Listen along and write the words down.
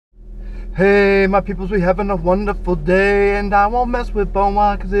Hey, my peoples, we having a wonderful day, and I won't mess with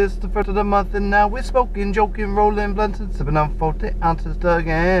Beaumont, cause it's the first of the month, and now we're smoking, joking, rolling blunts, and sipping on 40 ounces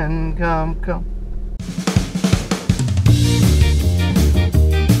again. Come.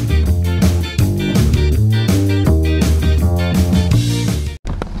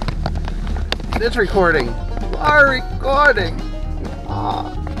 It's recording. We're recording.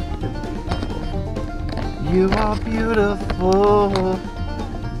 Aww. You are beautiful.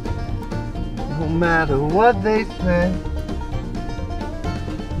 No matter what they say,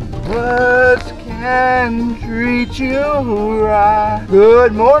 words can treat you right.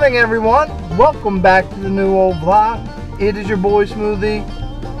 Good morning, everyone. Welcome back to the new old vlog. It is your boy Smoothie,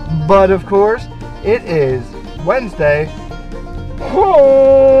 but of course, it is Wednesday, Hump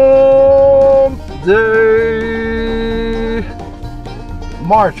Day,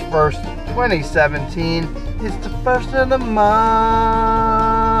 March 1st, 2017. It's the first of the month.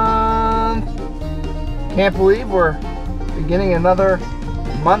 Can't believe we're beginning another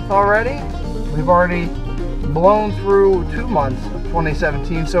month already. We've already blown through 2 months of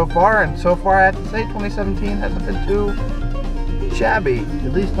 2017 so far, and so far I have to say 2017 hasn't been too shabby,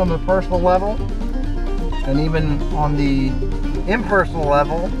 at least on the personal level, and even on the impersonal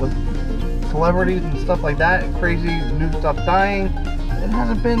level with celebrities and stuff like that, and crazy new stuff dying. It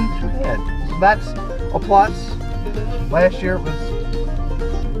hasn't been too bad, so that's a plus. Last year it was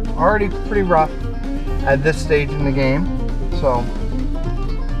already pretty rough at this stage in the game, so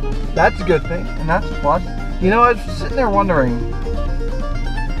that's a good thing, and that's a plus. You know, I was sitting there wondering,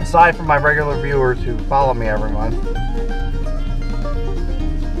 aside from my regular viewers who follow me every month,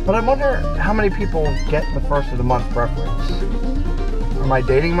 but I wonder how many people get the first of the month reference. Am I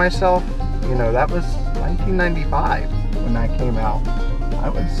dating myself? You know, that was 1995 when that came out. I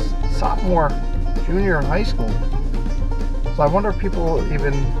was sophomore, junior in high school. So I wonder if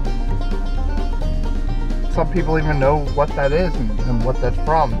some people even know what that is and what that's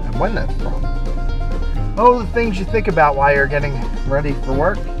from and when that's from. Oh, the things you think about while you're getting ready for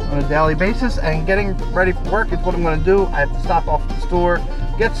work on a daily basis. And getting ready for work is what I'm going to do. I have to stop off at the store,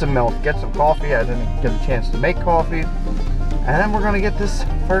 get some milk, get some coffee. I didn't get a chance to make coffee. And then we're going to get this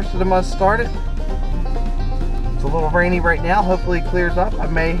first of the month started. It's a little rainy right now. Hopefully it clears up. I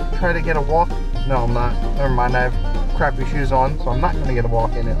may try to get a walk. No, I'm not. Never mind. I have crappy shoes on, so I'm not going to get a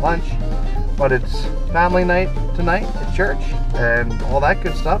walk in at lunch. But it's family night tonight at church and all that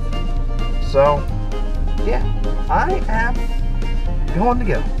good stuff. So, yeah, I am going to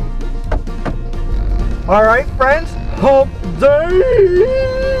go. All right, friends. Hump Day.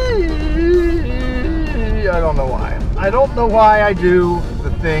 I don't know why. I don't know why I do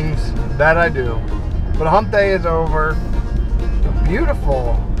the things that I do. But Hump Day is over. A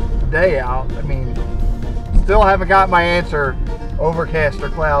beautiful day out. I mean, still haven't got my answer. Overcast or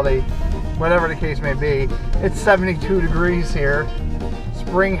cloudy, whatever the case may be. It's 72 degrees here.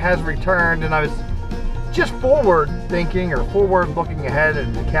 Spring has returned, and I was just forward thinking or forward looking ahead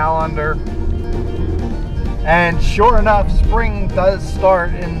in the calendar. And sure enough, spring does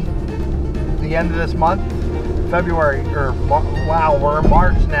start in the end of this month. February, or wow, we're in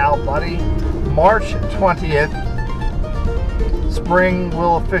March now, buddy. March 20th, spring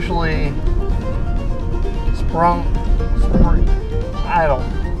will officially spring. I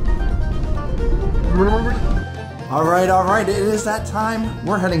don't. All right. It is that time.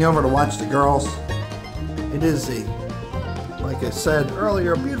 We're heading over to watch the girls. It is like I said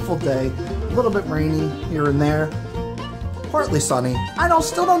earlier, a beautiful day. A little bit rainy here and there. Partly sunny.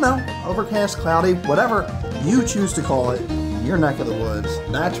 Still don't know. Overcast, cloudy, whatever you choose to call it. Your neck of the woods.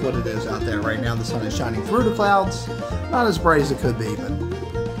 That's what it is out there right now. The sun is shining through the clouds. Not as bright as it could be, but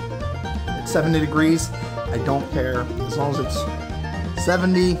it's 70 degrees. I don't care. As long as it's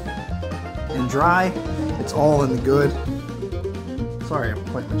 70 and dry, it's all in the good. Sorry, I'm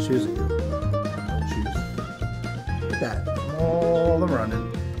pointing my shoes at you. Shoes. Look at that. All the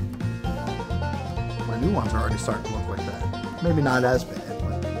running. My new ones are already starting to look like that. Maybe not as bad,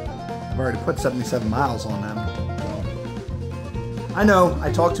 but I've already put 77 miles on them. I know,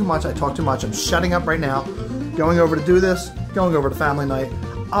 I talk too much. I'm shutting up right now. Going over to do this, going over to family night.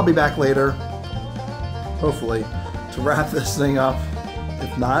 I'll be back later, hopefully, to wrap this thing up.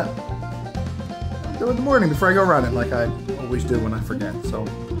 If not, I'll do it in the morning before I go running, like I always do when I forget, so.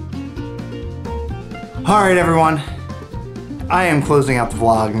 Alright, everyone. I am closing out the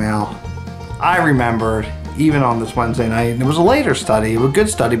vlog now. I remembered, even on this Wednesday night, and it was a later study, a good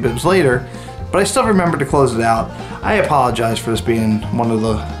study, but it was later, but I still remember to close it out. I apologize for this being one of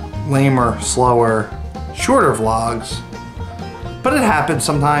the lamer, slower, shorter vlogs, but it happens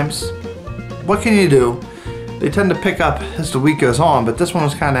sometimes. What can you do? They tend to pick up as the week goes on, but this one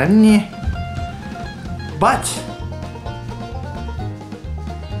was kind of But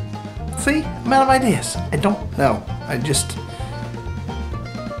see, I'm out of ideas. I don't know.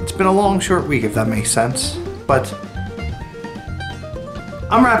 It's been a long, short week, if that makes sense. But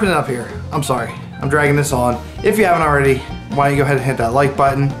I'm wrapping it up here. I'm sorry. I'm dragging this on. If you haven't already, why don't you go ahead and hit that like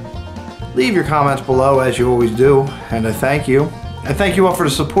button. Leave your comments below, as you always do, and I thank you. And thank you all for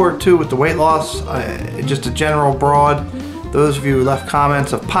the support, too, with the weight loss. Just a general broad. Those of you who left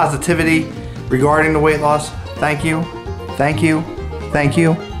comments of positivity regarding the weight loss, thank you. Thank you. Thank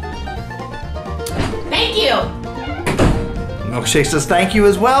you. Thank you. Milkshake says thank you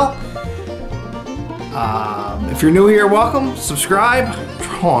as well. If you're new here, welcome. Subscribe.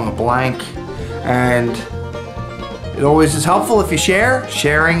 I'm drawing a blank. And it always is helpful if you share.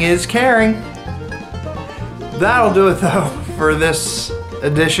 Sharing is caring. That'll do it though for this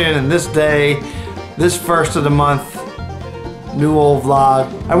edition and this day, this first of the month, new old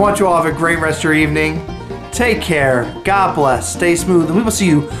vlog. I want you all to have a great rest of your evening. Take care. God bless. Stay smooth. And we will see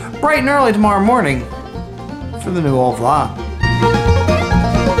you bright and early tomorrow morning for the new old vlog.